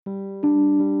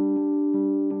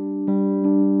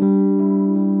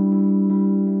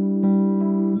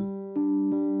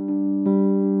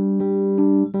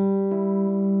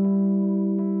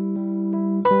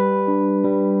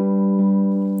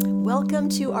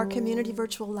our Community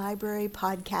Virtual Library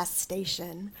podcast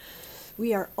station.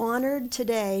 We are honored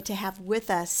today to have with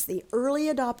us the early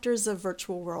adopters of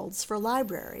virtual worlds for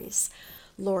libraries.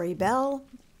 Lori Bell,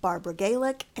 Barbara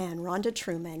Gaelic, and Rhonda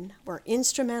Truman were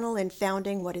instrumental in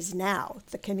founding what is now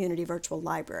the Community Virtual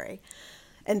Library.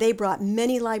 And they brought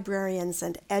many librarians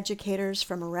and educators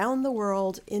from around the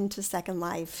world into Second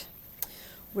Life.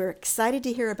 We're excited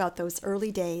to hear about those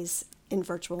early days in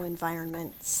virtual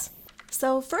environments.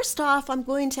 So first off, I'm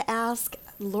going to ask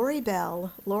Lori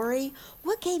Bell. Lori,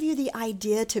 what gave you the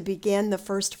idea to begin the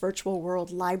first virtual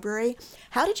world library?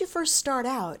 How did you first start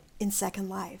out in Second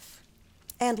Life?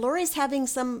 And Lori's having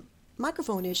some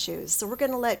microphone issues, so we're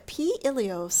going to let P.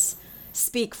 Ilios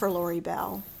speak for Lori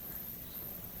Bell.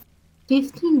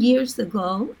 15 years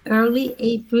ago, early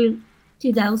April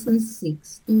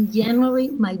 2006, in January,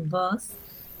 my boss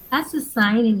has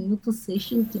assigned a new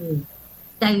position to me,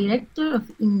 Director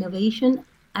of Innovation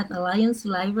at Alliance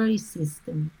Library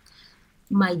System.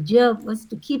 My job was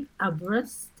to keep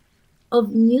abreast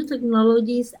of new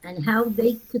technologies and how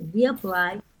they could be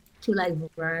applied to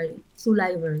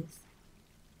libraries,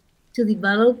 to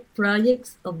develop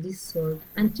projects of this sort,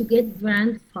 and to get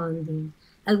grant funding.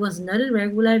 I was not a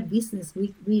regular Business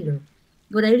Week reader,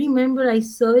 but I remember I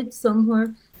saw it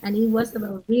somewhere and it was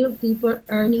about real people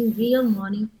earning real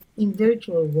money in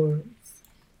virtual worlds.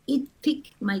 It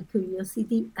piqued my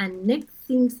curiosity, and next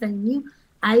things I knew,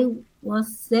 I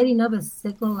was setting up a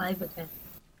Second Life account.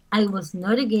 I was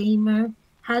not a gamer,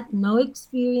 had no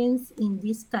experience in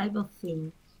this type of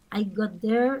thing. I got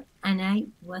there and I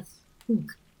was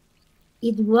hooked.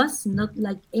 It was not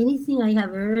like anything I have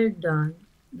ever done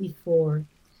before.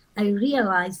 I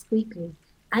realized quickly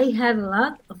I had a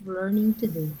lot of learning to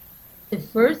do. The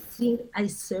first thing I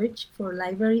searched for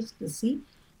libraries to see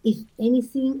if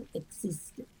anything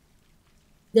existed.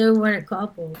 There were a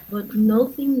couple, but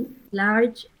nothing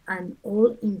large and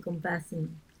all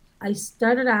encompassing. I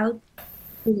started out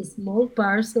with a small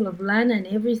parcel of land and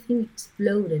everything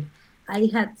exploded. I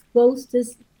had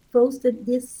posted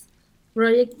this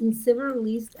project in several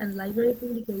lists and library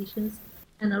publications,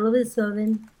 and all of a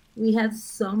sudden, we had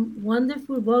some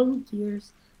wonderful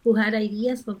volunteers who had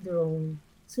ideas of their own.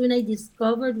 Soon I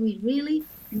discovered we really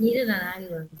needed an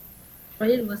island. The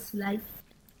project was like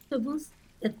octopus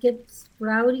that kept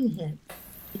sprouting heads.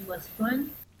 It was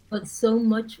fun, but so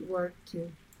much work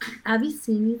too. Abby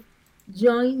Smith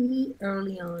joined me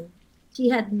early on. She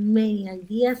had many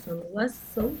ideas and was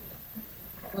so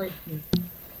working.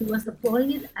 He was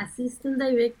appointed Assistant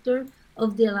Director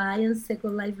of the Alliance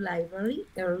Second Life Library,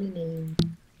 early name.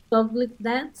 Public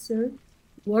Dancer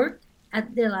worked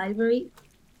at the library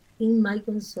in my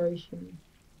consortium.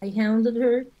 I hounded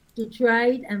her to try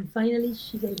it and finally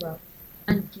she gave up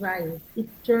and tried it. It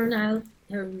turned out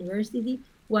her university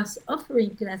was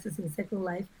offering classes in Second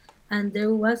Life and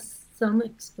there was some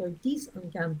expertise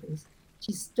on campus.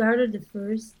 She started the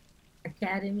first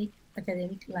academic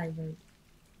library.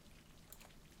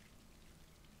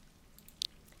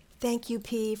 Thank you,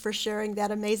 P, for sharing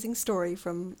that amazing story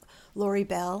from Lori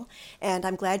Bell. And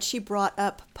I'm glad she brought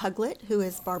up Puglet, who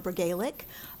is Barbara Gaelic.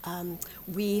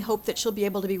 We hope that she'll be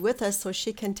able to be with us so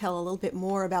she can tell a little bit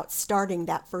more about starting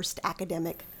that first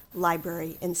academic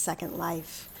library in Second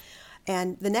Life.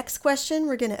 And the next question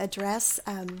we're going to address,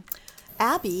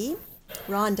 Abby,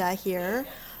 Rhonda here.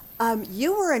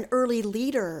 You were an early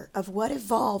leader of what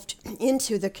evolved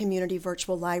into the Community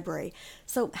Virtual Library.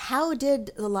 So, how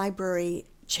did the library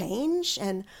change,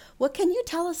 and what can you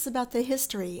tell us about the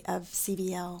history of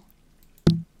CVL?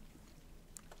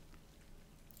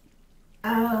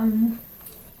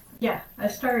 Yeah, I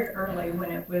started early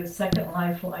when it was Second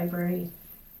Life Library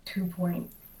 2.0.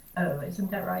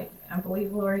 Isn't that right? I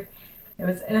believe, Lori. It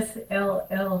was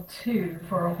SLL2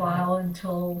 for a while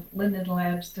until Linden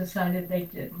Labs decided they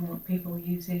didn't want people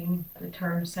using the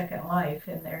term Second Life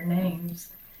in their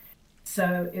names.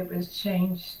 So it was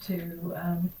changed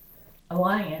to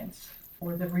Alliance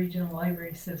for the regional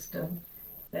library system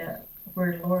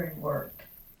where Lori worked.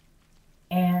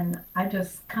 And I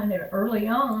just kind of early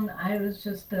on, I was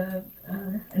just a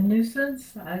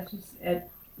nuisance. I was just at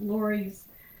Lori's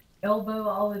elbow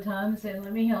all the time saying,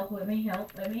 let me help, let me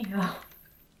help, let me help.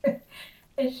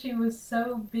 And she was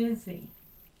so busy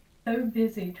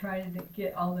trying to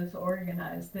get all this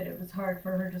organized that it was hard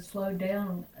for her to slow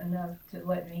down enough to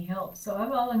let me help. So I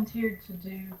volunteered to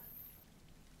do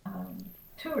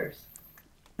tours.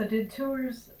 I did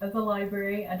tours of the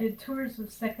library. I did tours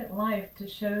of Second Life to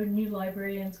show new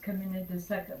librarians coming into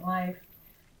Second Life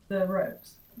the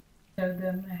ropes. Show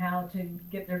them how to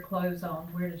get their clothes on,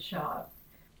 where to shop.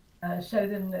 Show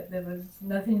them that there was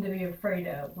nothing to be afraid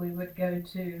of. We would go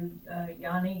to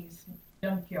Yanni's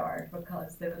junkyard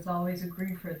because there was always a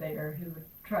griefer there who would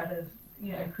try to,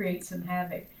 create some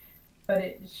havoc. But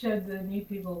it showed the new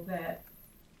people that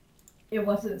it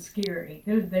wasn't scary.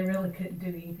 They really couldn't do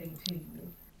anything to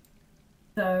you.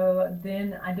 So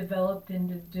then I developed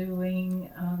into doing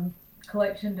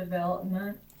collection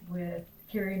development with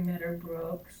Carrie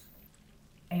Meadowbrooks,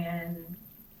 and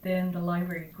then the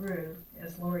library grew,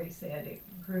 as Lori said, it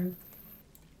grew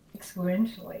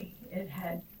exponentially. It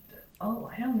had, I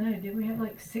don't know, did we have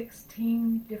like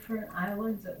 16 different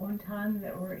islands at one time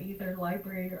that were either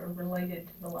library or related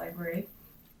to the library?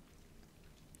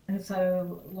 And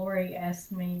so Lori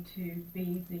asked me to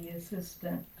be the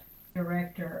assistant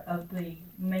director of the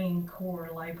main core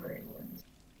library ones.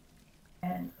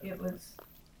 And it was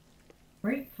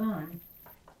great fun.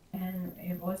 And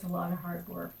it was a lot of hard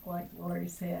work, like Lori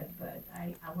said, but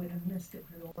I would have missed it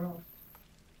for the world.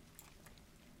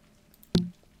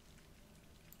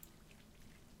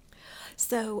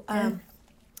 So,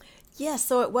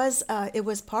 so it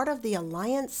was part of the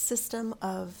Alliance System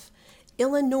of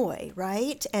Illinois,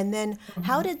 right? And then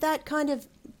how did that kind of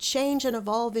change and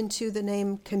evolve into the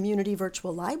name Community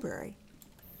Virtual Library?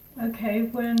 Okay,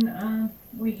 when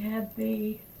we had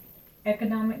the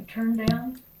economic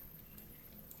turndown,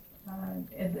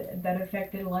 that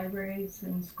affected libraries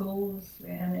and schools,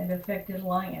 and it affected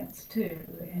Alliance too.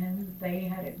 And they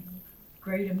had a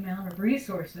great amount of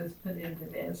resources put into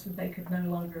this, and they could no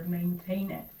longer maintain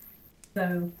it.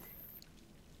 So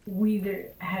we either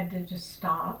had to just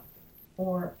stop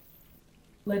or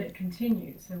let it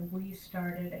continue. So we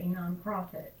started a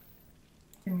nonprofit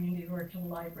community virtual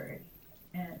library,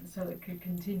 and so it could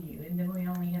continue. And then we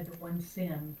only had the one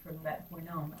SIM from that point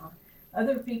on.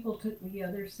 Other people took the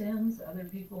other SIMs, other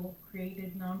people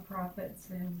created nonprofits,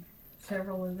 and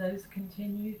several of those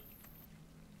continued.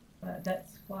 But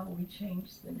that's why we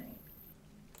changed the name.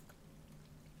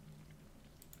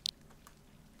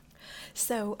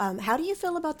 So, how do you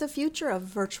feel about the future of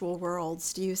virtual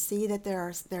worlds? Do you see that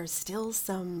there's still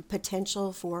some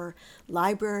potential for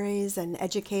libraries and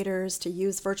educators to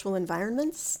use virtual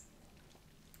environments?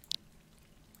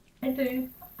 I do.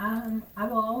 I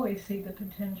will always see the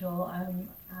potential.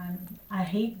 I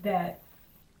hate that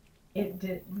it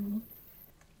didn't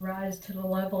rise to the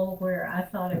level where I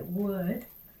thought it would.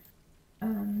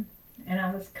 And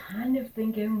I was kind of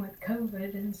thinking with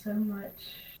COVID and so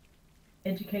much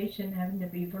education having to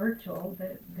be virtual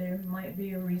that there might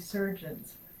be a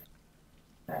resurgence.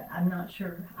 But I'm not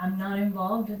sure. I'm not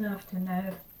involved enough to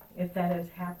know if that has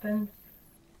happened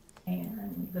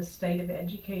and the state of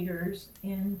educators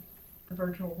in the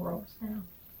virtual worlds now.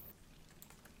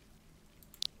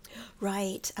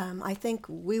 Right. I think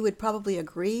we would probably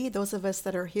agree, those of us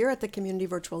that are here at the Community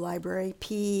Virtual Library,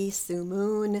 P, Sue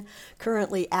Moon,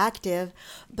 currently active,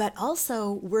 but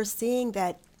also we're seeing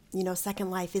that Second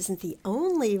Life isn't the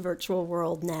only virtual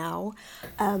world now,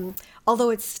 although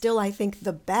it's still, I think,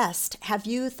 the best. Have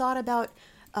you thought about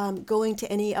going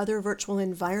to any other virtual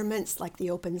environments like the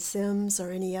Open Sims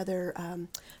or any other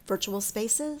virtual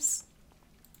spaces?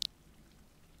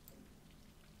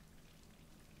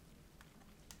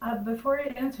 Before I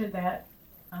answer that,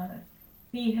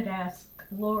 he had asked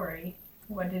Lori,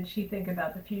 what did she think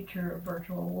about the future of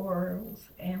virtual worlds?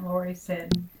 And Lori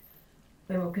said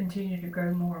they will continue to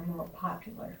grow more and more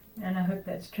popular. And I hope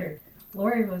that's true.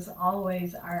 Lori was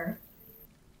always our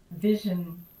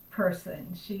vision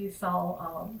person. She saw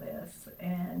all of this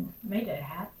and made it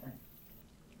happen.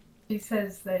 She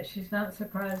says that she's not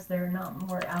surprised there are not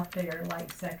more out there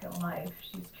like Second Life.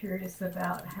 She's curious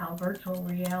about how virtual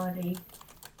reality,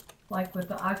 like with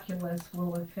the Oculus,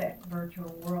 will affect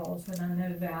virtual worlds. And I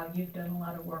know, Val, you've done a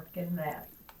lot of work in that.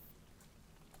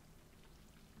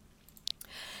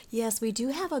 Yes, we do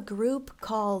have a group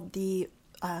called the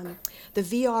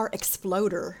VR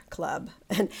Exploder Club,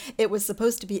 and it was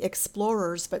supposed to be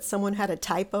Explorers, but someone had a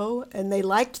typo, and they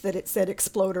liked that it said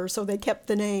Exploder, so they kept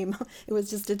the name. It was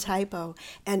just a typo.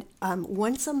 And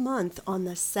once a month on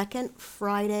the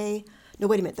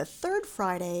the third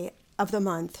Friday of the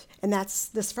month, and that's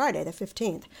this Friday, the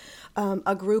 15th,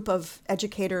 a group of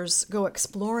educators go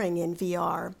exploring in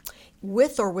VR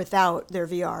with or without their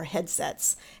VR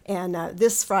headsets. And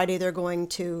this Friday they're going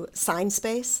to Sign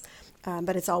Space,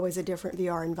 but it's always a different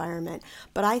VR environment.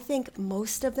 But I think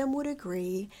most of them would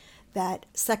agree that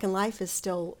Second Life is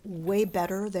still way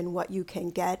better than what you can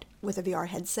get with a VR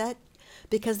headset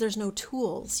because there's no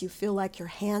tools. You feel like your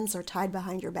hands are tied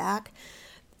behind your back.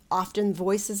 Often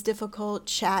voice is difficult,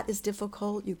 chat is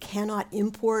difficult. You cannot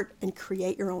import and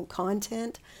create your own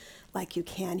content like you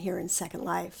can here in Second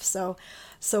Life. So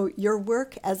your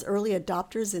work as early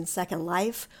adopters in Second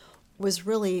Life was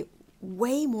really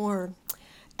way more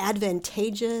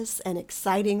advantageous and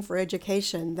exciting for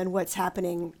education than what's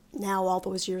happening now all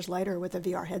those years later with a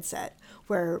VR headset,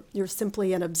 where you're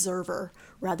simply an observer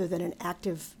rather than an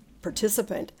active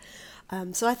participant.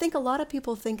 So I think a lot of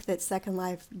people think that Second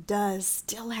Life does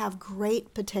still have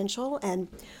great potential. And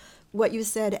what you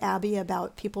said, Abby,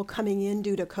 about people coming in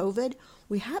due to COVID,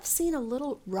 we have seen a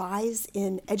little rise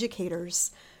in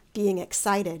educators being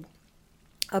excited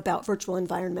about virtual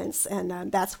environments. And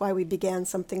that's why we began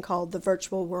something called the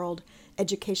Virtual World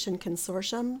Education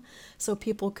Consortium, so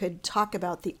people could talk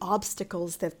about the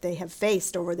obstacles that they have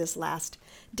faced over this last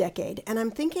decade. And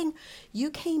I'm thinking, you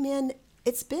came in,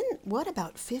 it's been, what,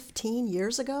 about 15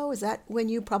 years ago? Is that when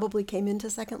you probably came into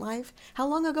Second Life? How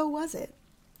long ago was it?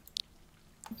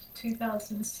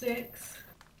 2006.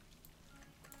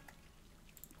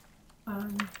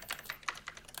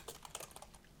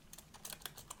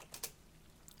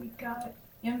 We got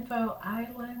Info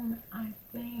Island, I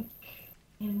think,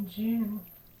 in June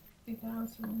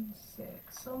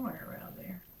 2006, somewhere around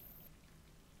there.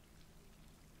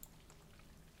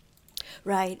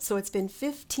 Right, so it's been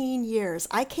 15 years.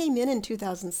 I came in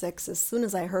 2006 as soon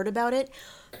as I heard about it,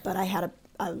 but I had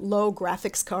a low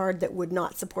graphics card that would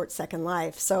not support Second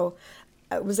Life. So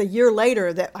it was a year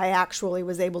later that I actually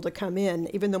was able to come in,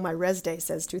 even though my res day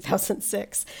says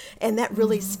 2006. And that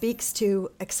really speaks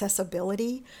to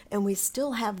accessibility. And we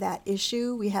still have that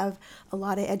issue. We have a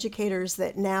lot of educators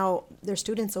that now their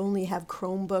students only have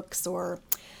Chromebooks or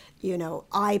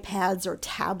iPads or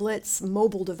tablets,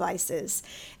 mobile devices.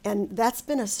 And that's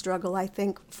been a struggle, I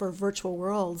think, for virtual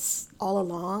worlds all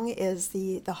along, is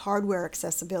the hardware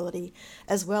accessibility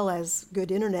as well as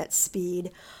good internet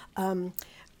speed.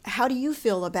 How do you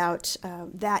feel about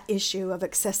that issue of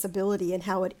accessibility and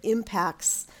how it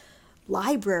impacts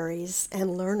libraries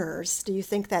and learners? Do you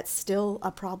think that's still a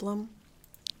problem?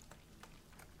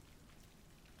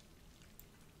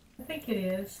 I think it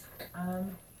is.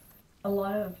 A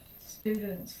lot of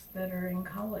students that are in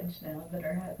college now that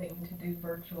are having to do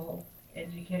virtual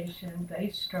education, they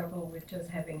struggle with just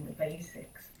having the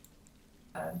basics.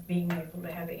 Being able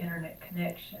to have an internet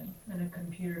connection and a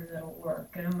computer that'll work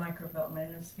and a microphone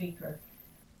and a speaker.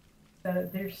 So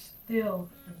there's still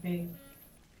a big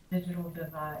digital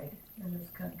divide in this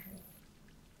country.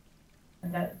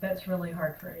 And that's really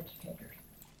hard for educators.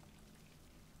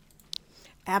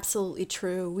 Absolutely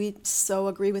true. We so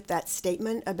agree with that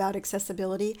statement about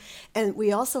accessibility. And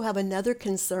we also have another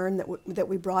concern that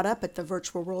we brought up at the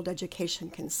Virtual World Education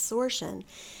Consortium,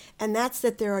 and that's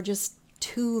that there are just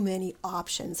too many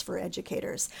options for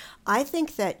educators. I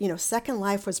think that, Second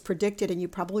Life was predicted, and you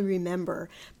probably remember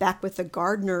back with the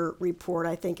Gardner report,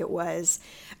 I think it was,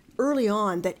 early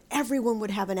on, that everyone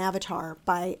would have an avatar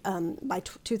by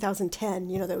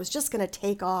 2010, that was just going to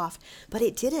take off. But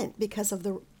it didn't because of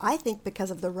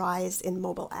the rise in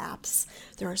mobile apps.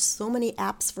 There are so many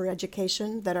apps for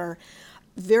education that are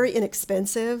very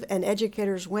inexpensive, and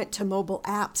educators went to mobile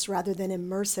apps rather than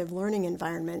immersive learning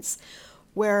environments,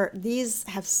 where these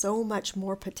have so much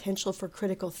more potential for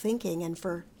critical thinking and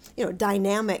for,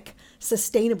 dynamic,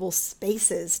 sustainable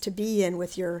spaces to be in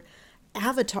with your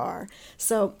avatar.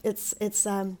 So it's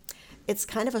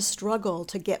kind of a struggle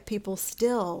to get people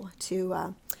still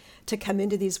to come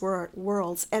into these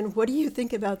worlds. And what do you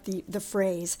think about the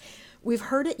phrase? We've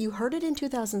heard it. You heard it in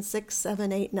 2006,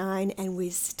 7, 8, 9, and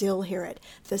we still hear it.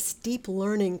 The steep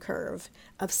learning curve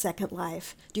of Second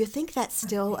Life. Do you think that's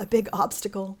still a big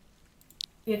obstacle?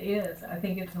 It is. I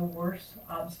think it's a worse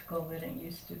obstacle than it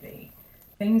used to be.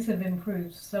 Things have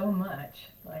improved so much,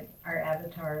 like our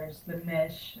avatars, the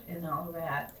mesh and all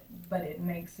that, but it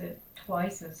makes it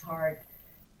twice as hard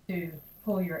to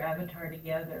pull your avatar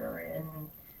together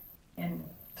and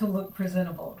to look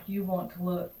presentable. You want to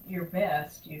look your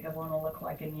best. You don't want to look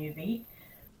like a newbie.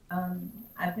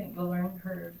 I think the learning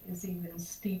curve is even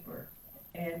steeper.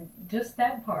 And just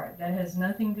that part, that has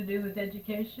nothing to do with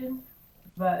education,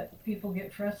 but people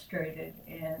get frustrated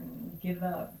and give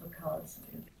up because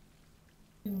it's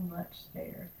too much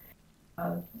there.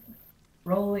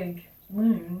 Rolig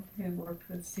Loon, who worked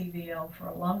with CVL for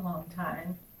a long, long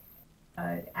time,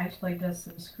 actually does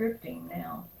some scripting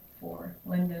now for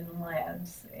Linden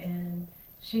Labs, and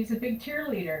she's a big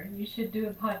cheerleader. You should do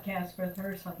a podcast with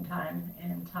her sometime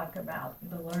and talk about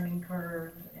the learning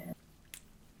curve and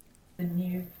the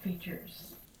new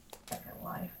features of Second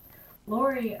Life.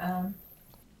 Lori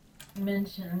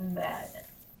mentioned that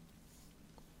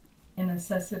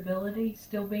inaccessibility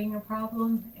still being a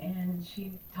problem, and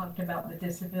she talked about the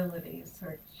disabilities,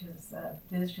 such as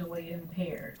visually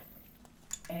impaired,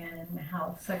 and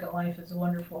how Second Life is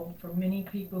wonderful for many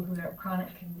people who have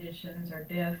chronic conditions or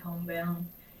deaf, homebound,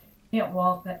 can't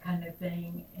walk, that kind of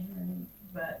thing, and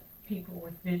but people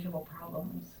with visual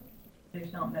problems,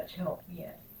 there's not much help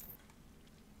yet.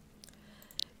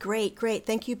 Great, great.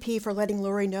 Thank you, P, for letting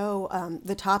Lori know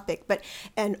the topic.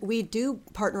 And we do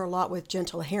partner a lot with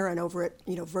Gentle Heron over at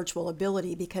Virtual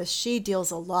Ability, because she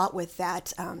deals a lot with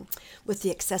that, with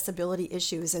the accessibility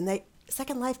issues, and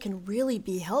Second Life can really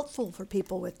be helpful for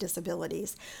people with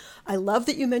disabilities. I love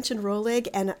that you mentioned Rolig,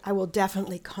 and I will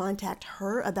definitely contact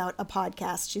her about a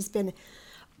podcast. She's been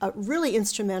really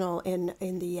instrumental in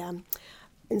the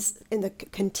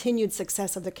continued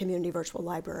success of the community virtual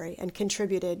library, and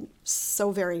contributed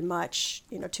so very much,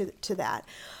 to that.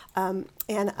 And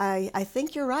I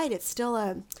think you're right. It's still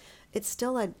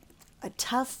a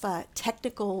tough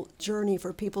technical journey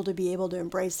for people to be able to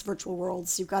embrace virtual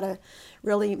worlds. You've got to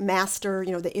really master,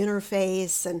 the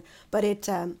interface, but it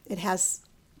has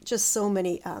just so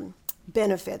many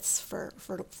benefits for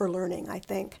learning, I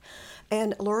think.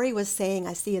 And Lori was saying,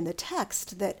 I see in the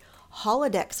text that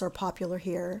holodecks are popular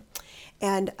here.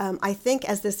 And I think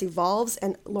as this evolves,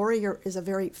 and Lori is a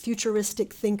very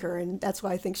futuristic thinker, and that's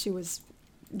why I think she was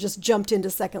just jumped into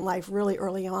Second Life really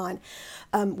early on.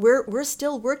 We're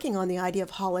still working on the idea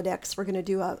of holodecks. We're going to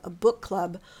do a book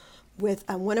club with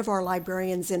one of our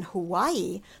librarians in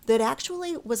Hawaii that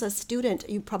actually was a student.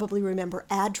 You probably remember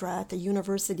Adra at the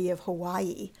University of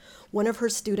Hawaii. One of her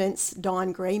students,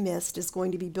 Dawn Graymist, is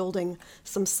going to be building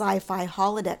some sci-fi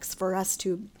holodecks for us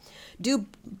to do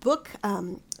book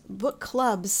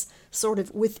clubs sort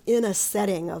of within a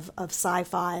setting of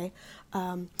sci-fi.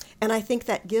 And I think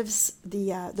that gives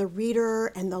the reader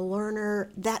and the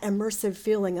learner that immersive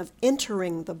feeling of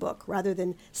entering the book rather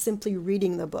than simply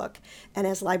reading the book. And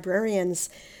as librarians,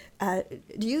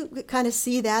 do you kind of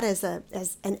see that as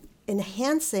an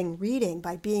enhancing reading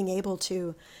by being able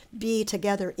to be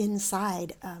together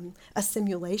inside a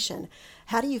simulation?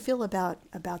 How do you feel about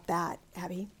that,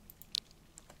 Abby?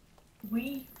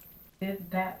 We did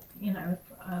that,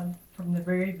 from the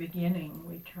very beginning.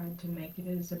 We tried to make it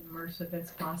as immersive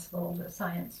as possible. The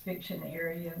science fiction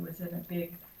area was in a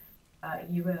big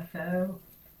UFO.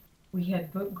 We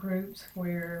had book groups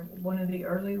where one of the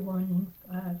early well,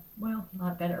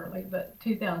 not that early, but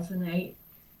 2008,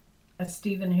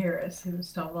 Stephen Harris, who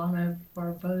was Stellana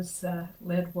Barbosa,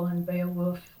 led one,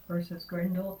 Beowulf versus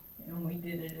Grendel, and we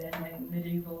did it in a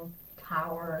medieval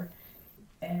tower,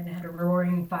 and had a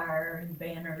roaring fire and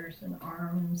banners and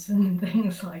arms and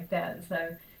things like that.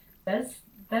 So that's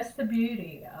the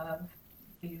beauty of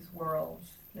these worlds,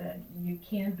 that you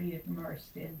can be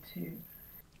immersed into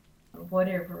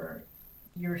whatever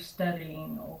you're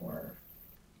studying or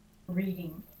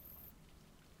reading.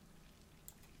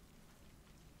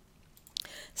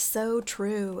 So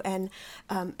true. And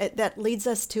that leads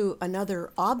us to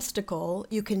another obstacle.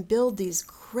 You can build these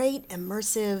great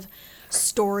immersive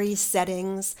story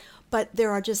settings, but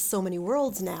there are just so many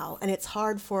worlds now, and it's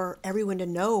hard for everyone to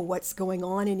know what's going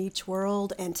on in each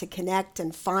world and to connect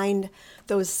and find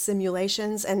those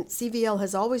simulations. And CVL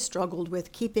has always struggled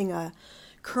with keeping a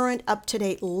current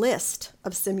up-to-date list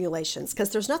of simulations,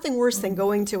 because there's nothing worse than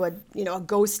going to a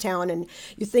ghost town and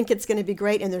you think it's going to be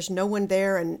great and there's no one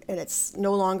there, and it's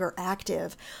no longer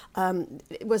active.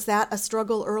 Was that a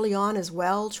struggle early on as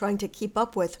well, trying to keep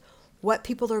up with what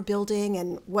people are building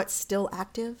and what's still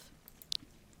active?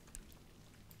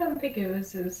 I don't think it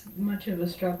was as much of a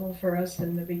struggle for us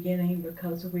in the beginning,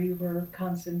 because we were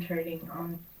concentrating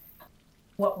on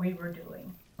what we were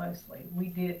doing mostly. We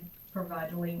did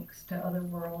provide links to other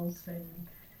worlds and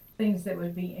things that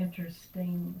would be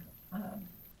interesting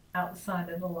outside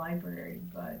of the library,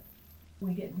 but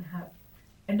we didn't have,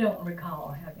 I don't recall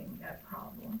having that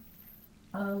problem.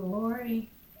 Lori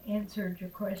answered your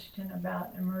question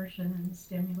about immersion and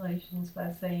stimulations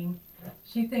by saying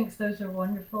she thinks those are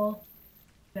wonderful,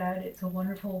 that it's a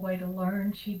wonderful way to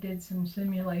learn. She did some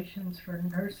simulations for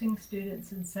nursing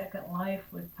students in Second Life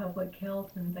with public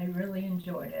health, and they really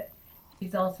enjoyed it.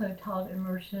 She's also taught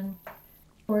immersion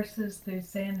courses through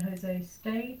San Jose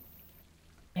State,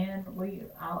 and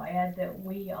I'll add that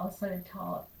we also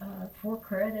taught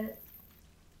 4-credit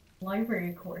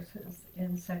library courses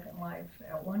in Second Life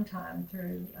at one time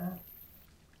through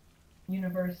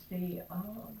University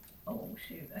of,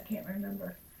 I can't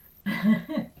remember.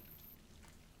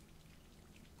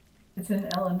 It's in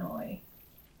Illinois.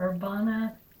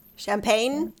 Urbana.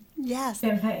 Champaign? Yes.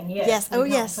 Champaign, yes. Yes. Oh,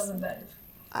 yes. Some of those.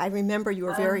 I remember you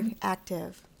were very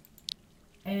active.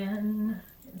 And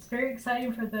it's very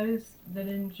exciting for those that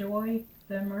enjoy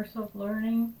the immersive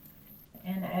learning,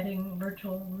 and adding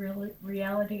virtual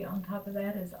reality on top of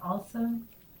that is awesome.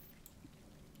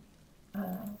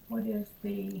 What is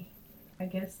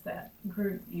that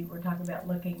group you were talking about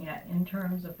looking at in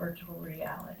terms of virtual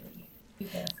reality?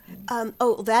 Keep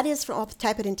asking. That is from, I'll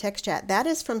type it in text chat. That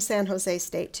is from San Jose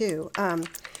State too.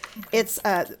 It's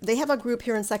they have a group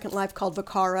here in Second Life called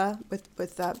Vicara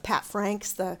with Pat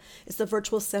Franks. It's the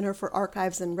Virtual Center for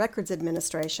Archives and Records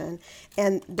Administration,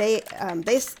 and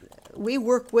we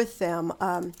work with them.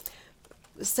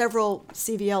 Several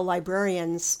CVL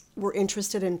librarians were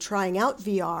interested in trying out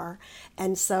VR,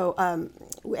 and so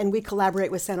and we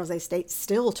collaborate with San Jose State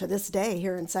still to this day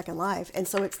here in Second Life. And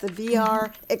so it's the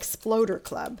VR Exploder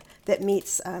Club that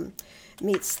meets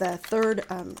the third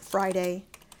Friday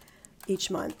each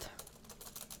month.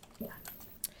 Yeah.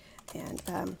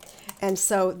 And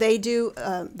so they do.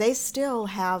 They still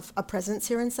have a presence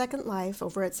here in Second Life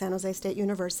over at San Jose State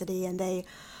University, and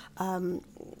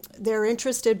they're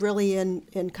interested really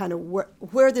in kind of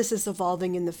where this is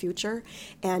evolving in the future.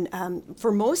 And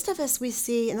for most of us, we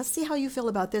see, and let's see how you feel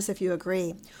about this if you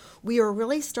agree, we are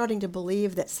really starting to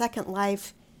believe that Second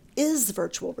Life is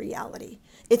virtual reality.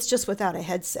 It's just without a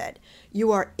headset.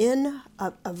 You are in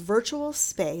a virtual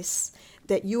space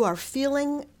that you are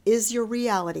feeling is your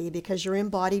reality because you're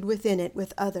embodied within it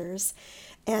with others.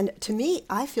 And to me,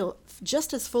 I feel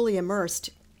just as fully immersed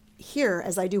here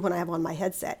as I do when I have on my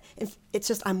headset. It's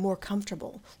just I'm more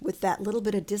comfortable with that little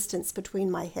bit of distance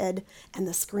between my head and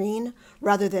the screen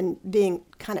rather than being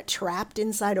kind of trapped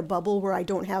inside a bubble where I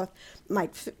don't have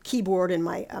my keyboard and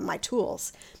my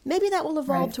tools. Maybe that will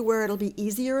evolve Right. to where it'll be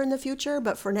easier in the future,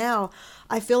 but for now,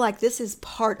 I feel like this is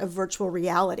part of virtual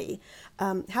reality.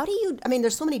 How do you, I mean,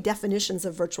 there's so many definitions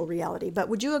of virtual reality, but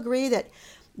would you agree that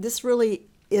this really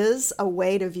is a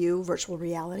way to view virtual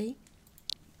reality?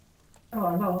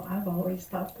 Oh, I've always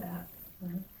thought that.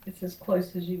 It's as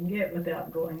close as you can get without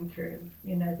going through,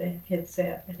 the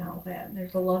headset and all that. And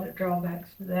there's a lot of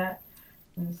drawbacks to that.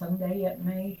 And someday it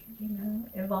may,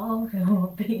 evolve and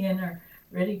we'll be in a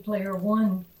Ready Player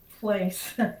One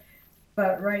place.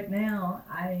 But right now,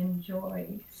 I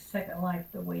enjoy Second Life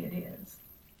the way it is.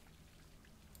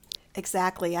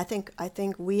 Exactly. I think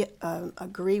we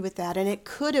agree with that, and it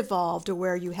could evolve to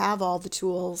where you have all the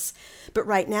tools, but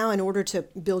right now, in order to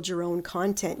build your own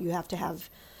content, you have to have,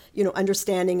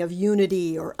 understanding of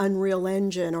Unity or Unreal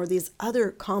Engine or these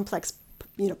other complex,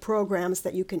 programs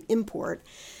that you can import,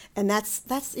 and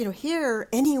that's here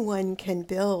anyone can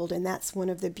build, and that's one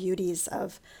of the beauties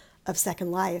of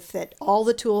Second Life, that all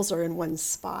the tools are in one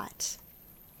spot.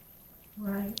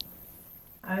 Right.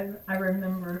 I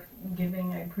remember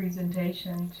giving a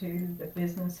presentation to the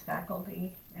business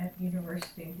faculty at the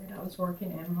university that I was working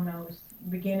in when I was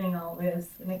beginning all this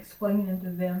and explaining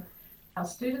to them how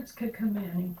students could come in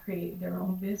and create their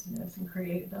own business and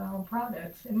create their own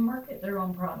products and market their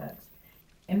own products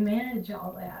and manage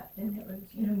all that. And it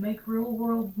would, make real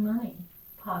world money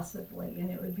possibly.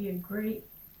 And it would be a great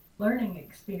learning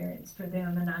experience for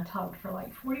them. And I talked for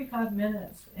like 45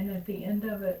 minutes. And at the end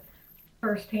of it,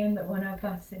 first hand that went up,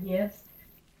 I said, yes.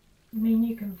 You mean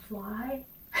you can fly?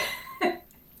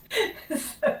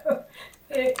 So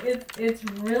it's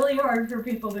really hard for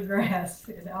people to grasp.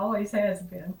 It always has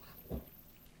been.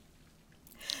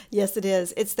 Yes, it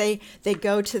is. It's they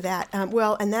go to that.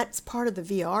 Well, and that's part of the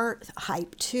VR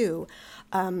hype too.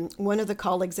 One of the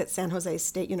colleagues at San Jose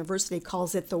State University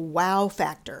calls it the wow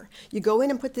factor. You go in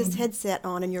and put this headset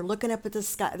on, and you're looking up at the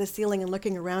sky, the ceiling, and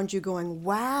looking around you, going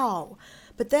wow.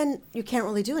 But then you can't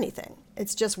really do anything.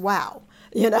 It's just wow,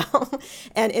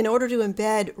 And in order to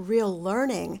embed real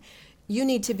learning, you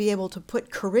need to be able to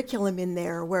put curriculum in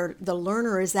there where the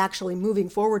learner is actually moving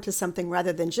forward to something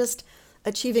rather than just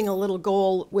achieving a little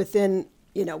goal within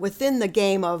the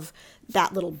game of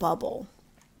that little bubble.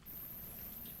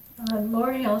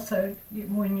 Lori, also,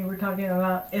 when you were talking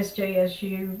about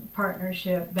SJSU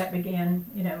partnership, that began,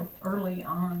 early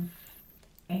on.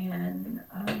 And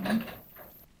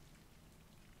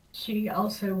she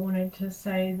also wanted to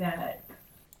say that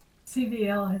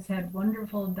CVL has had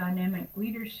wonderful dynamic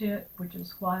leadership, which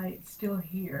is why it's still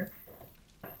here.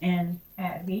 And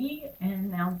Abby and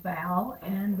now Val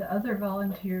and the other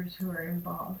volunteers who are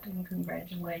involved, and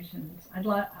congratulations. I'd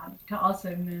like to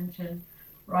also mention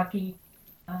Rocky.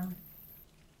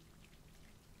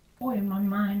 Boy, my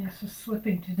mind is just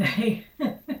slipping today.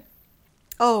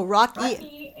 Oh,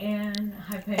 Rocky and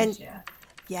Hypatia.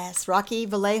 Yes, Rocky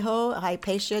Vallejo,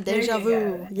 Hypatia, There Deja you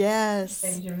Vu. go. Yes.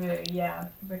 Deja vu, yeah,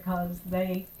 because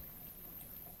they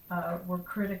were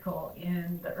critical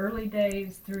in the early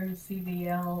days through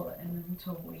CVL and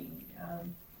until we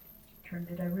turned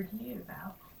it over to you,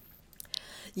 Val.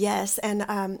 Yes, and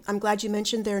I'm glad you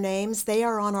mentioned their names. They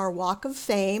are on our Walk of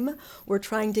Fame. We're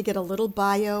trying to get a little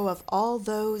bio of all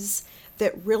those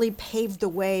that really paved the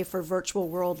way for virtual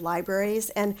world libraries.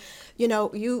 And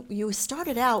you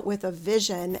started out with a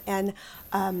vision, and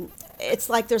it's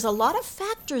like there's a lot of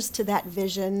factors to that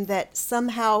vision that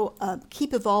somehow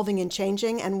keep evolving and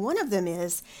changing. And one of them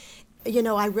is,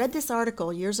 I read this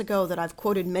article years ago that I've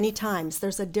quoted many times.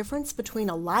 There's a difference between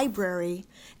a library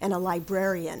and a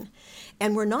librarian.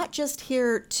 And we're not just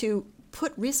here to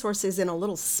put resources in a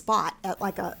little spot at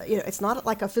it's not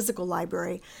like a physical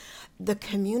library. The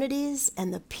communities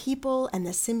and the people and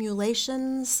the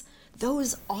simulations,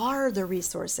 those are the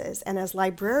resources. And as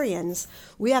librarians,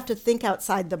 we have to think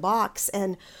outside the box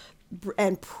and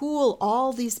pool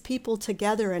all these people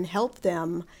together and help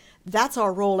them. That's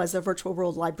our role as a virtual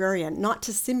world librarian, not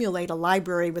to simulate a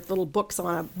library with little books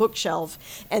on a bookshelf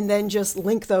and then just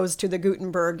link those to the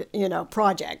Gutenberg,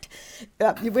 project.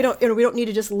 We don't need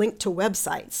to just link to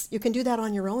websites. You can do that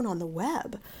on your own on the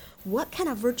web. What can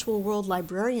a virtual world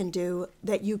librarian do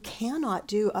that you cannot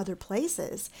do other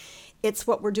places? It's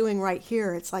what we're doing right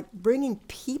here. It's like bringing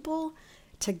people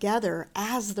together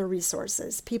as the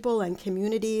resources, people and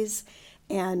communities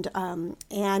and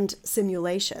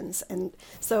simulations. And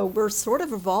so we're sort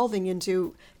of evolving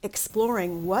into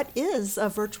exploring what is a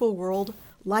virtual world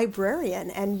librarian,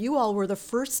 and you all were the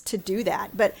first to do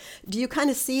that. But do you kind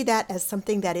of see that as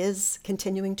something that is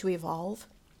continuing to evolve?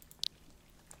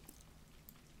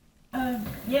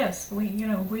 Yes,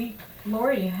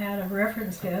 Lori had a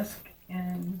reference desk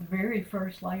in the very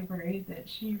first library that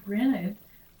she rented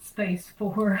space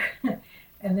for.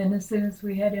 And then as soon as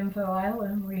we had Info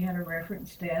Island, we had a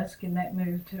reference desk, and that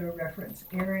moved to a reference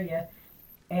area.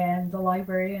 And the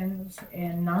librarians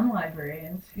and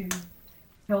non-librarians who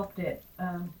helped it,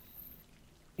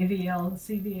 EVL and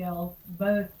CVL,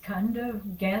 both kind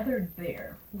of gathered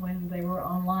there when they were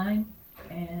online,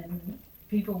 and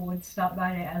people would stop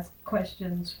by to ask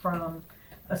questions, from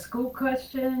a school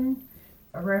question,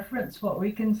 a reference, what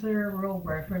we consider a real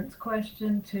reference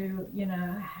question, to,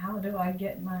 how do I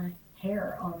get my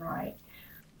hair on right?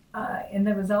 And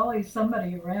there was always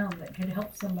somebody around that could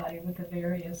help somebody with the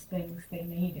various things they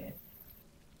needed.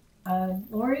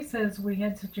 Lori says we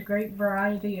had such a great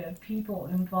variety of people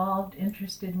involved,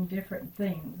 interested in different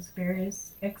things,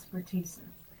 various expertises.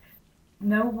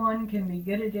 No one can be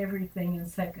good at everything in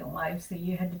Second Life, so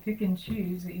you had to pick and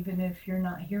choose, even if you're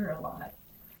not here a lot.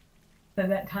 So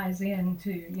that ties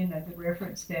into, the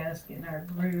reference desk and our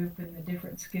group and the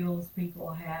different skills people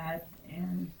had,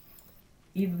 and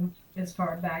even as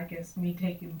far back as me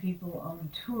taking people on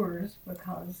tours,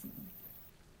 because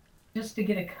just to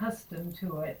get accustomed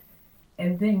to it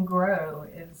and then grow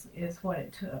is what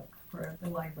it took for the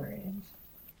librarians.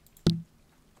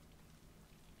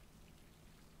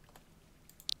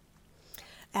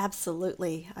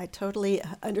 Absolutely. I totally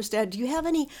understand. Do you have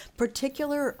any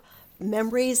particular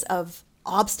memories of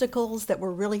obstacles that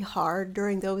were really hard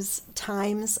during those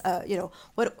times?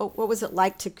 What was it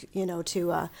like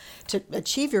to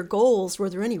achieve your goals? Were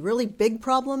there any really big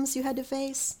problems you had to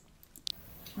face?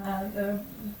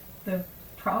 The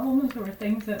problems were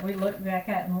things that we look back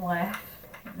at and laugh.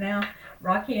 Now,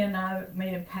 Rocky and I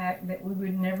made a pact that we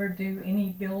would never do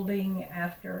any building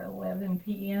after 11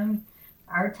 p.m.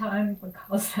 our time,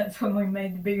 because that's when we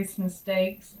made the biggest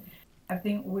mistakes. I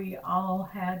think we all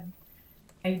had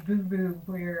a boo-boo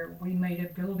where we made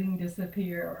a building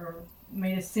disappear or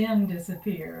made a sim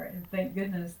disappear, and thank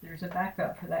goodness there's a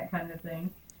backup for that kind of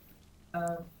thing.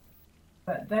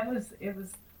 But that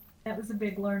was a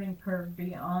big learning curve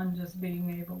beyond just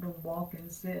being able to walk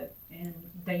and sit and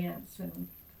dance and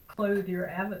clothe your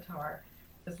avatar.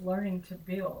 It was learning to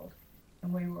build,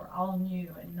 and we were all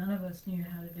new, and none of us knew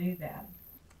how to do that.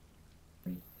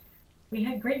 We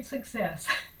had great success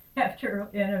after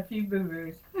in a few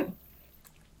boo-boos.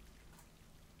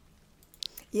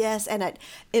 Yes, and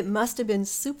it must have been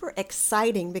super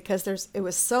exciting because it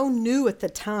was so new at the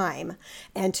time,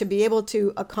 and to be able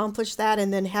to accomplish that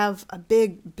and then have a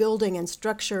big building and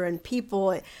structure and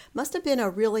people, it must have been a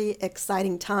really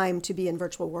exciting time to be in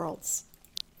virtual worlds.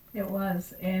 It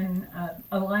was, and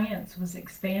Alliance was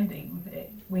expanding.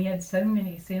 We had so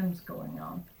many sims going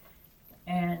on,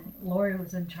 and Lori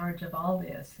was in charge of all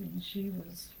this, and she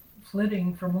was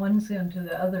flitting from one sim to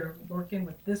the other, working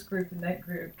with this group and that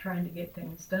group, trying to get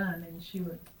things done. And she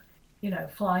would,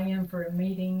 fly in for a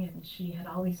meeting, and she had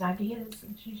all these ideas,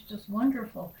 and she's just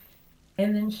wonderful.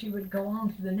 And then she would go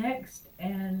on to the next,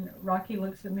 and Rocky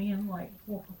looks at me and like,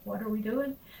 well, what are we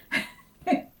doing?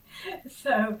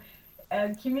 So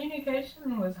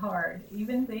communication was hard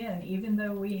even then, even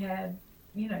though we had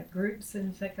groups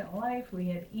in Second Life, we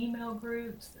had email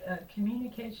groups.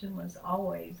 Communication was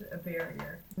always a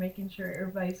barrier, making sure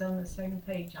everybody's on the same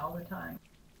page all the time.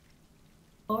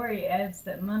 Lori adds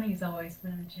that money's always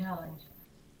been a challenge,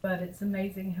 but it's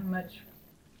amazing how much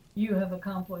you have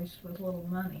accomplished with little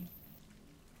money.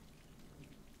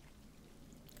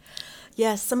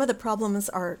 Yes, some of the problems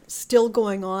are still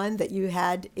going on that you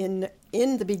had in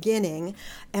the beginning,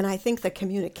 and I think the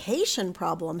communication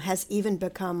problem has even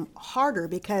become harder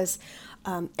because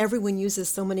everyone uses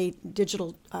so many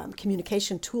digital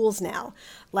communication tools now,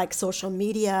 like social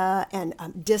media and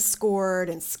Discord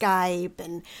and Skype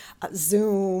and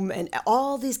Zoom and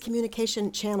all these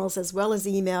communication channels as well as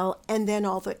email, and then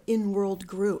all the in-world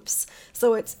groups.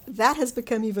 So it's that has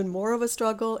become even more of a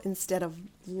struggle instead of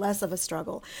less of a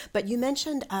struggle. But you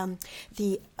mentioned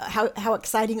the how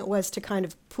exciting it was to kind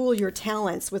of pool your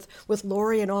talents with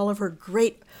Lori and all of her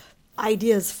great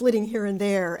ideas flitting here and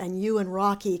there, and you and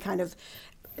Rocky kind of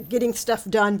getting stuff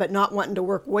done but not wanting to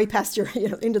work way past your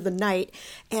into the night.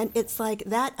 And it's like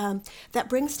that that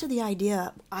brings to the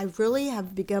idea I really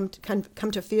have begun to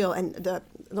come to feel, and the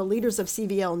leaders of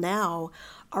CVL now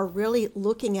are really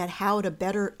looking at how to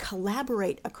better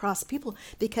collaborate across people,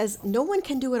 because no one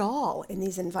can do it all in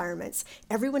these environments.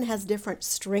 Everyone has different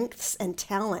strengths and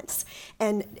talents.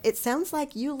 And it sounds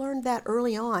like you learned that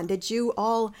early on. Did you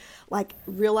all like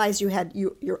realize you had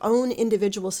your own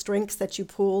individual strengths that you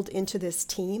pulled into this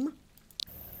team?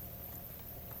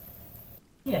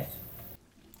 Yes.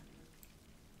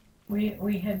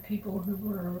 We had people who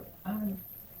were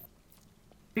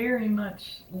very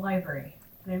much library.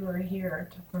 They were here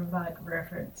to provide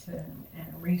reference and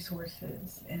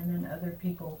resources, and then other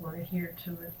people were here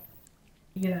to,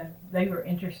 they were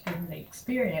interested in the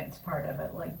experience part of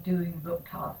it, like doing book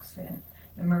talks and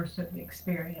immersive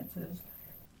experiences,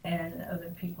 and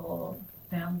other people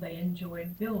found they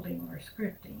enjoyed building or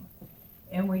scripting.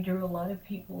 And we drew a lot of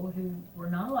people who were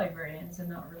not librarians and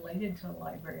not related to a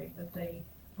library, but they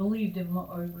believed in what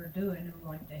we were doing and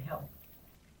wanted to help.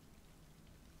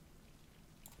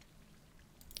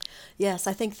 Yes,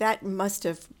 I think that must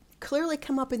have clearly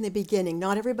come up in the beginning.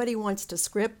 Not everybody wants to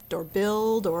script or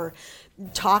build or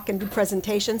talk and do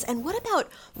presentations. And what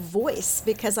about voice?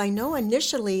 Because I know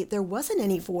initially there wasn't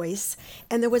any voice,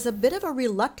 and there was a bit of a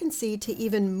reluctancy to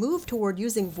even move toward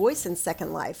using voice in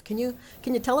Second Life. Can you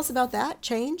tell us about that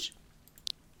change?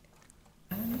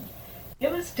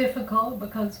 It was difficult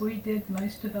because we did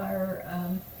most of our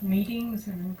meetings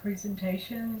and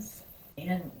presentations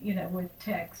and, with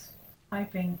text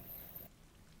typing.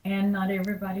 And not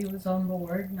everybody was on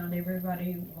board. Not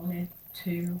everybody wanted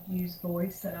to use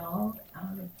voice at all.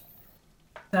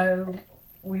 So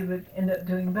we would end up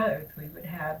doing both. We would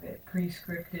have it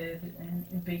pre-scripted, and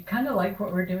it'd be kind of like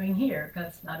what we're doing here,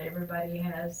 because not everybody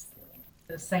has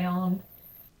the sound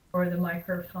or the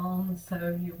microphone.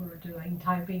 So you were doing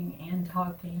typing and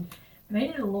talking.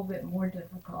 Made it a little bit more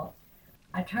difficult.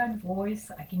 I tried voice.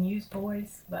 I can use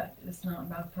voice, but it's not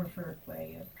my preferred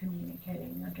way of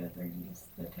communicating. I'd rather use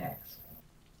the text.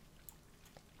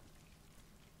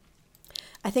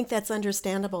 I think that's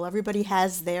understandable. Everybody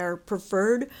has their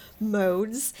preferred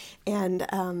modes, and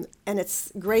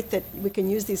it's great that we can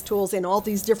use these tools in all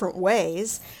these different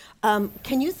ways.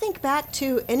 Can you think back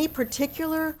to any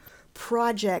particular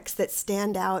projects that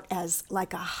stand out as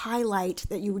like a highlight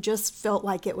that you just felt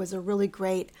like it was a really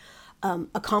great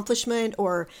accomplishment,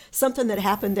 or something that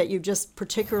happened that you just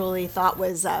particularly thought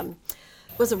was a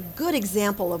good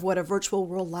example of what a virtual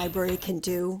world library can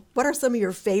do? What are some of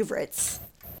your favorites?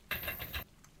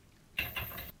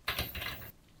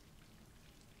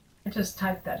 I just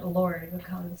typed that to Lori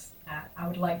because I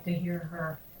would like to hear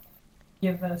her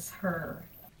give us her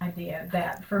idea of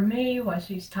that. For me, while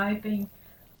she's typing,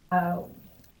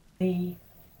 she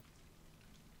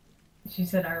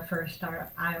said our first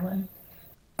island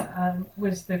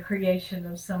was the creation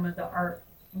of some of the art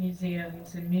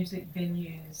museums and music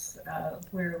venues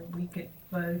where we could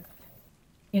both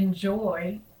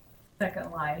enjoy Second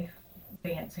Life,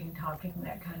 dancing, talking,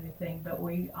 that kind of thing, but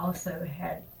we also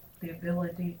had the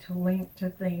ability to link to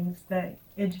things that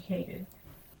educated.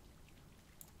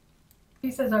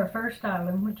 She says our first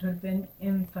island, which would have been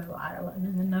Info Island,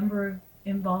 and the number of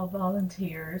involved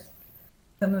volunteers,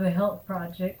 some of the health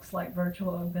projects like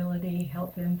Virtual Ability,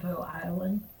 Health Info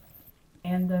Island,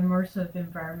 and the immersive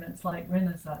environments like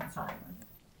Renaissance Island.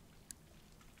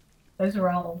 Those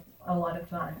were all a lot of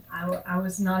fun. I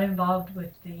was not involved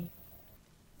with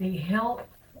the health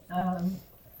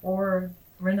or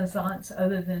Renaissance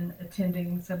other than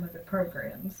attending some of the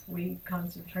programs. We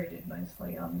concentrated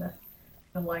mostly on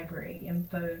the library,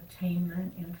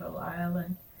 infotainment, Info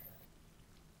Island.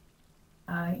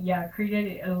 I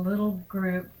created a little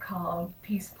group called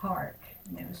Peace Park,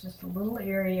 and it was just a little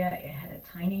area. It had a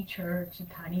tiny church, a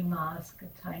tiny mosque,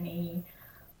 a tiny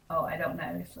oh, I don't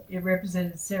know. It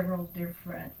represented several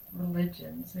different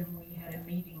religions, and we had a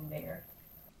meeting there,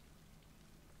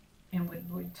 and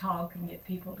would talk and get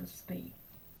people to speak.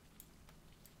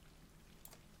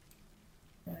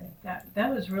 So that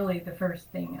was really the first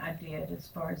thing I did as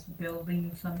far as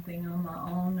building something on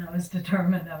my own. I was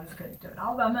determined I was going to do it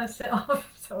all by myself.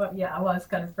 So yeah, I was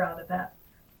kind of proud of that.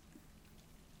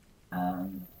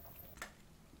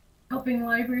 Helping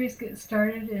libraries get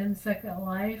started in Second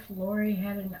Life. Lori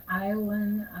had an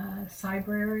island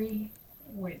cybrary,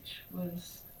 which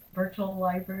was virtual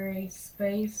library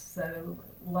space. So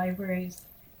libraries,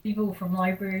 people from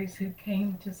libraries who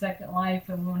came to Second Life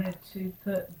and wanted to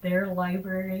put their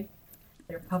library,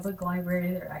 their public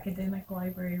library, their academic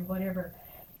library, whatever,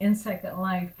 in Second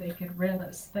Life, they could rent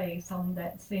a space on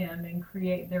that sim and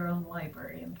create their own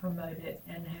library and promote it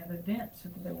and have events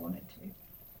if they wanted to.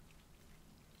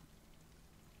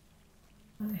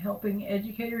 Helping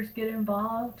educators get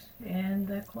involved and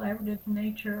the collaborative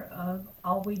nature of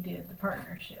all we did, the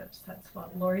partnerships. That's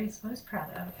what Lori's most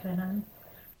proud of, and I'm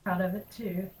proud of it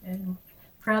too, and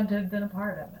proud to have been a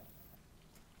part of it.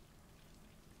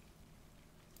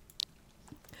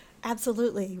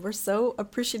 Absolutely. We're so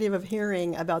appreciative of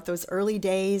hearing about those early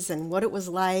days and what it was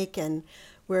like. And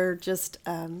we're just,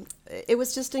 it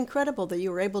was just incredible that you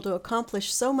were able to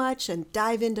accomplish so much and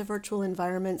dive into virtual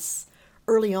environments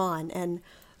early on. And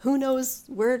who knows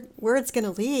where it's going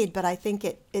to lead, but I think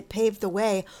it paved the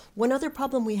way. One other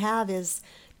problem we have is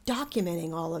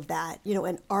documenting all of that,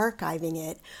 and archiving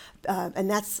it. And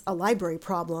that's a library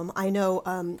problem. I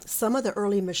know some of the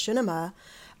early machinima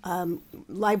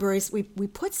libraries, we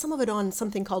put some of it on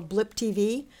something called Blip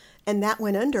TV, and that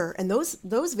went under, and those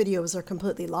videos are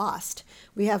completely lost.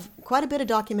 We have quite a bit of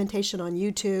documentation on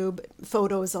YouTube,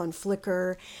 photos on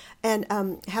Flickr, and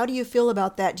how do you feel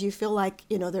about that? Do you feel like,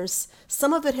 there's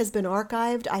some of it has been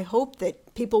archived? I hope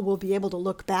that people will be able to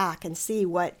look back and see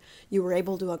what you were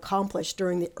able to accomplish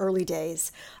during the early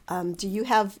days. Do you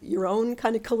have your own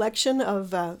kind of collection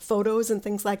of photos and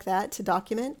things like that to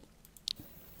document?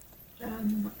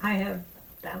 I have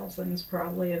thousands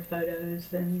probably of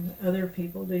photos, and other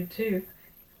people do too.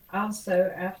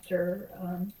 Also, after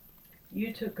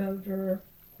you took over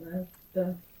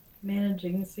the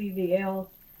managing CVL,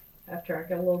 after I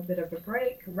got a little bit of a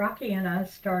break, Rocky and I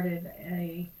started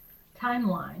a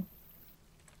timeline,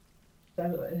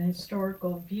 so an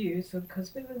historical view. So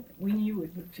because we knew we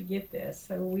would forget this,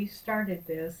 so we started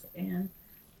this and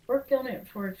worked on it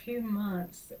for a few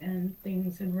months, and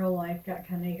things in real life got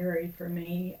kind of hairy for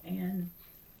me, and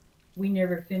we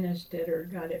never finished it or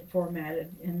got it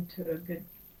formatted into a good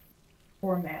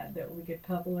format that we could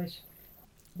publish.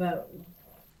 But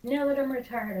now that I'm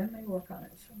retired, I may work on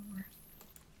it some more.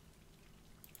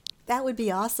 That would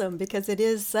be awesome because it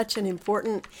is such an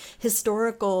important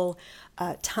historical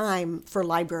time for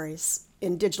libraries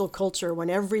in digital culture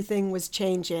when everything was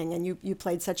changing, and you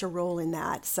played such a role in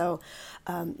that. So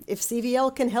if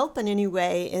CVL can help in any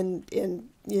way in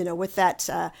with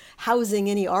that housing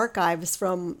any archives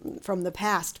from the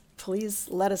past, please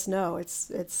let us know.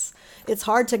 It's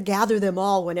hard to gather them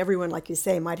all when everyone, like you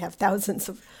say, might have thousands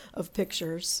of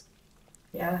pictures.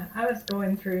 Yeah, I was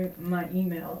going through my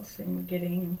emails and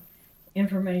getting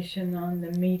information on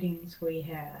the meetings we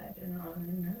had and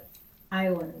on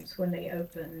islands when they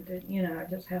opened. And, I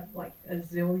just have like a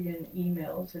zillion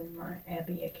emails in my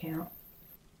Abby account.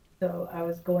 So I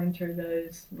was going through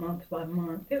those month by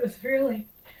month. It was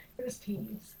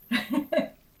tedious.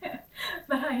 But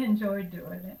I enjoyed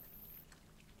doing it.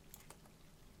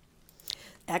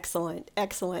 Excellent,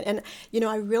 excellent. And,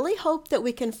 I really hope that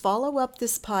we can follow up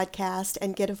this podcast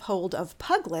and get a hold of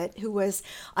Puglet, who was,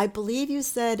 I believe you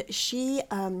said she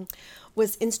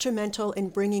was instrumental in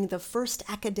bringing the first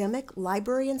academic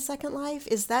library in Second Life.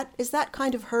 Is that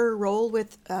kind of her role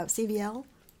with CVL?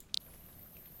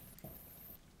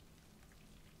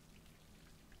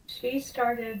 She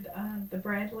started the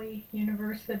Bradley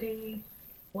University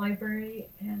Library,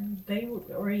 and they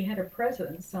already had a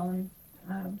presence on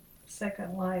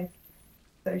Second Life.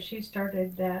 So she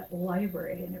started that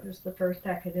library, and it was the first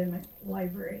academic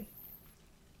library.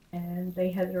 And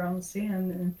they had their own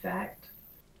sim. In fact,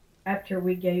 after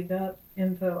we gave up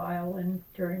Info Island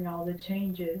during all the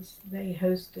changes, they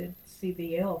hosted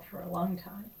CVL for a long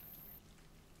time.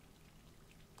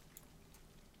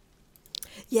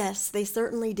 Yes, they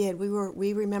certainly did.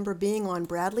 We remember being on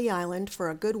Bradley Island for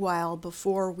a good while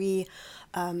before we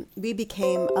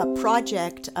became a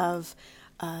project of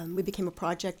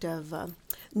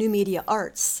New Media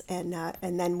Arts, and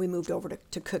then we moved over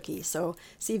to Cookie. So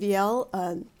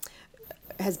CVL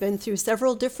has been through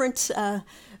several different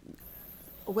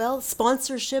well,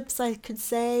 sponsorships, I could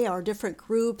say, are different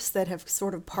groups that have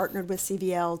sort of partnered with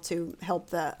CVL to help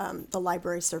the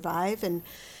library survive, and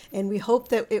we hope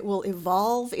that it will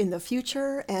evolve in the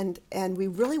future, and we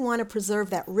really want to preserve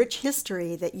that rich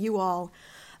history that you all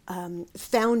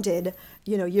founded,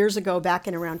 years ago, back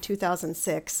in around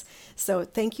 2006. So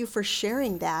thank you for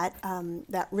sharing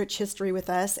that rich history with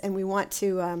us, and we want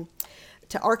to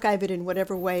archive it in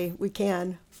whatever way we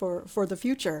can for the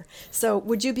future. So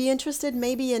would you be interested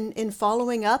maybe in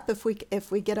following up if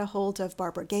we get a hold of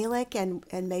Barbara Gaelic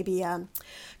and maybe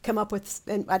come up with,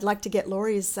 and I'd like to get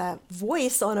Lori's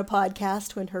voice on a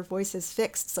podcast when her voice is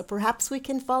fixed. So perhaps we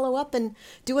can follow up and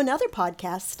do another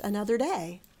podcast another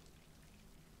day.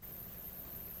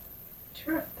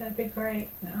 Sure, that'd be great.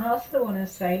 And I also want to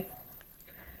say,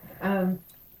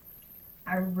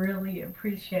 I really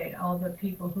appreciate all the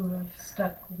people who have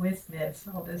stuck with this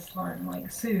all this time,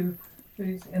 like Sue,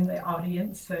 who's in the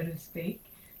audience, so to speak.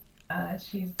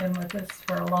 She's been with us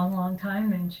for a long, long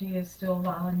time, and she is still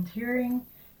volunteering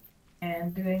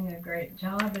and doing a great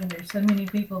job. And there's so many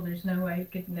people, there's no way I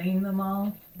could name them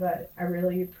all, but I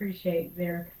really appreciate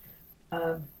their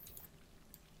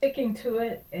sticking to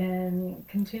it and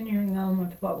continuing on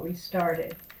with what we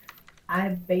started. I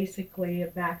basically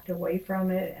backed away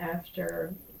from it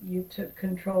after you took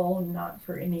control, not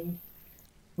for any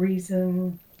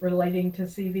reason relating to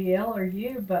CVL or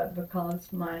you, but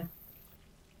because my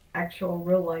actual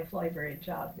real life library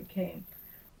job became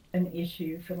an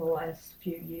issue for the last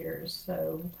few years.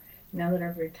 So now that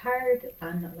I've retired,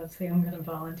 I'm not going to say I'm going to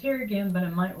volunteer again, but I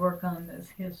might work on those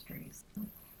histories.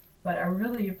 But I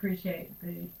really appreciate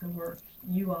the work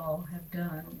you all have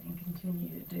done and continue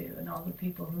to do, and all the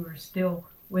people who are still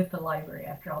with the library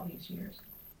after all these years.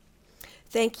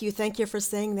 Thank you for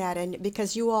saying that, and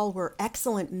because you all were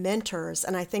excellent mentors,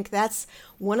 and I think that's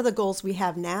one of the goals we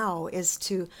have now is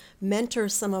to mentor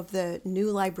some of the new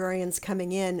librarians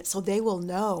coming in so they will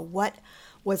know what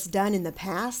was done in the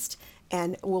past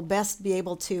and will best be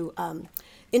able to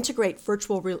integrate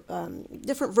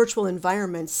different virtual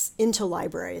environments into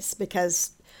libraries,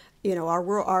 because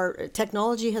our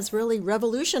technology has really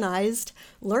revolutionized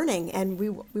learning, and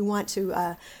we want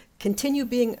to continue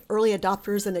being early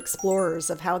adopters and explorers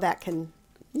of how that can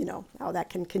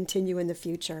continue in the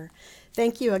future.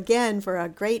 Thank you again for a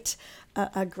great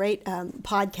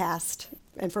podcast,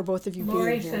 and for both of you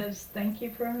Lori being here. says, thank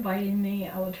you for inviting me.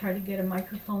 I will try to get a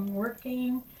microphone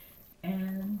working,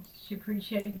 and she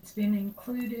appreciates being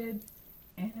included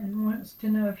and wants to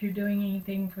know if you're doing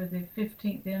anything for the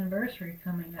 15th anniversary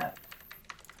coming up.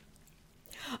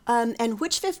 And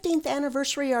which 15th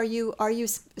anniversary are you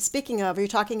speaking of? Are you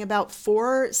talking about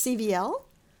for CVL?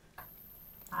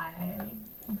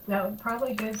 That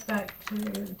probably goes back to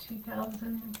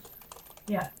 2000,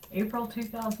 April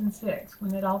 2006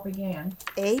 when it all began.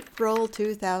 April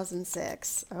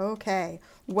 2006. Okay.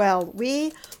 Well,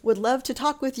 we would love to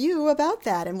talk with you about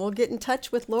that, and we'll get in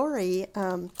touch with Lori.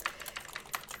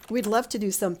 We'd love to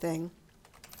do something.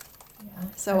 Yeah.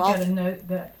 So I've got I'll to note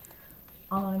that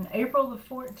on April the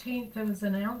 14th, there was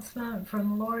an announcement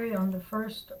from Lori on the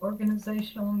first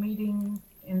organizational meeting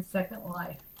in Second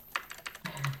Life.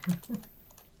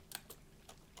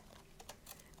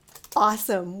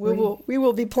 Awesome. We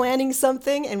will be planning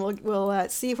something, and we'll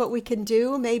see what we can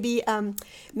do. Maybe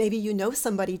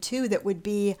somebody too that would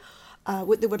be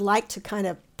that would like to kind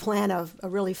of plan a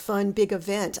really fun big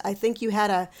event. I think you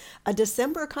had a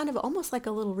December kind of almost like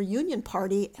a little reunion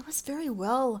party. It was very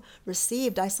well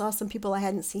received. I saw some people I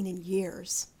hadn't seen in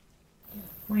years.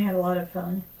 We had a lot of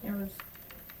fun. It was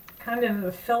kind of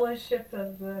a fellowship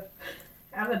of the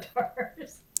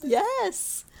avatars.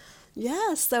 Yes.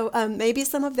 Yeah, so maybe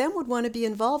some of them would want to be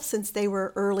involved since they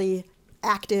were early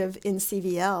active in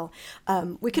CVL.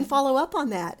 We can follow up on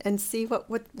that and see what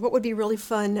would be really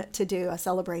fun to do, a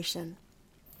celebration.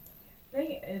 I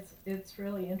think it's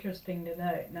really interesting to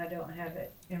note, and I don't have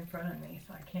it in front of me,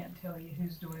 so I can't tell you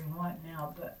who's doing what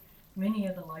now, but many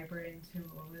of the librarians who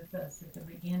were with us at the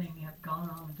beginning have gone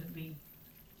on to be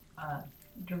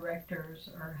directors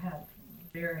or have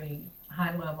very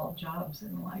high-level jobs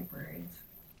in libraries.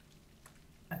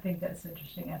 I think that's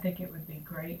interesting. I think it would be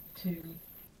great to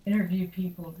interview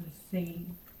people to see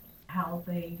how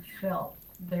they felt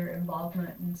their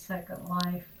involvement in Second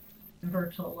Life and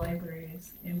virtual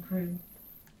libraries improved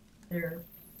their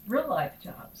real life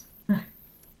jobs.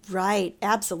 Right,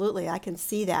 absolutely. I can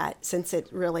see that, since it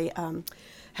really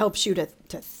helps you to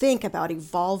think about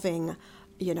evolving,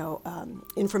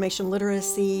 information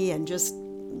literacy and just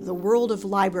the world of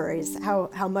libraries,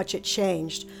 how much it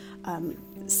changed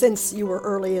since you were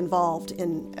early involved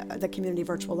in the Community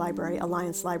Virtual Library,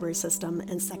 Alliance Library System,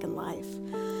 and Second Life.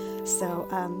 So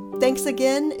thanks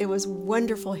again. It was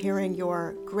wonderful hearing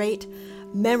your great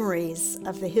memories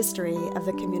of the history of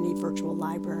the Community Virtual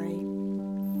Library.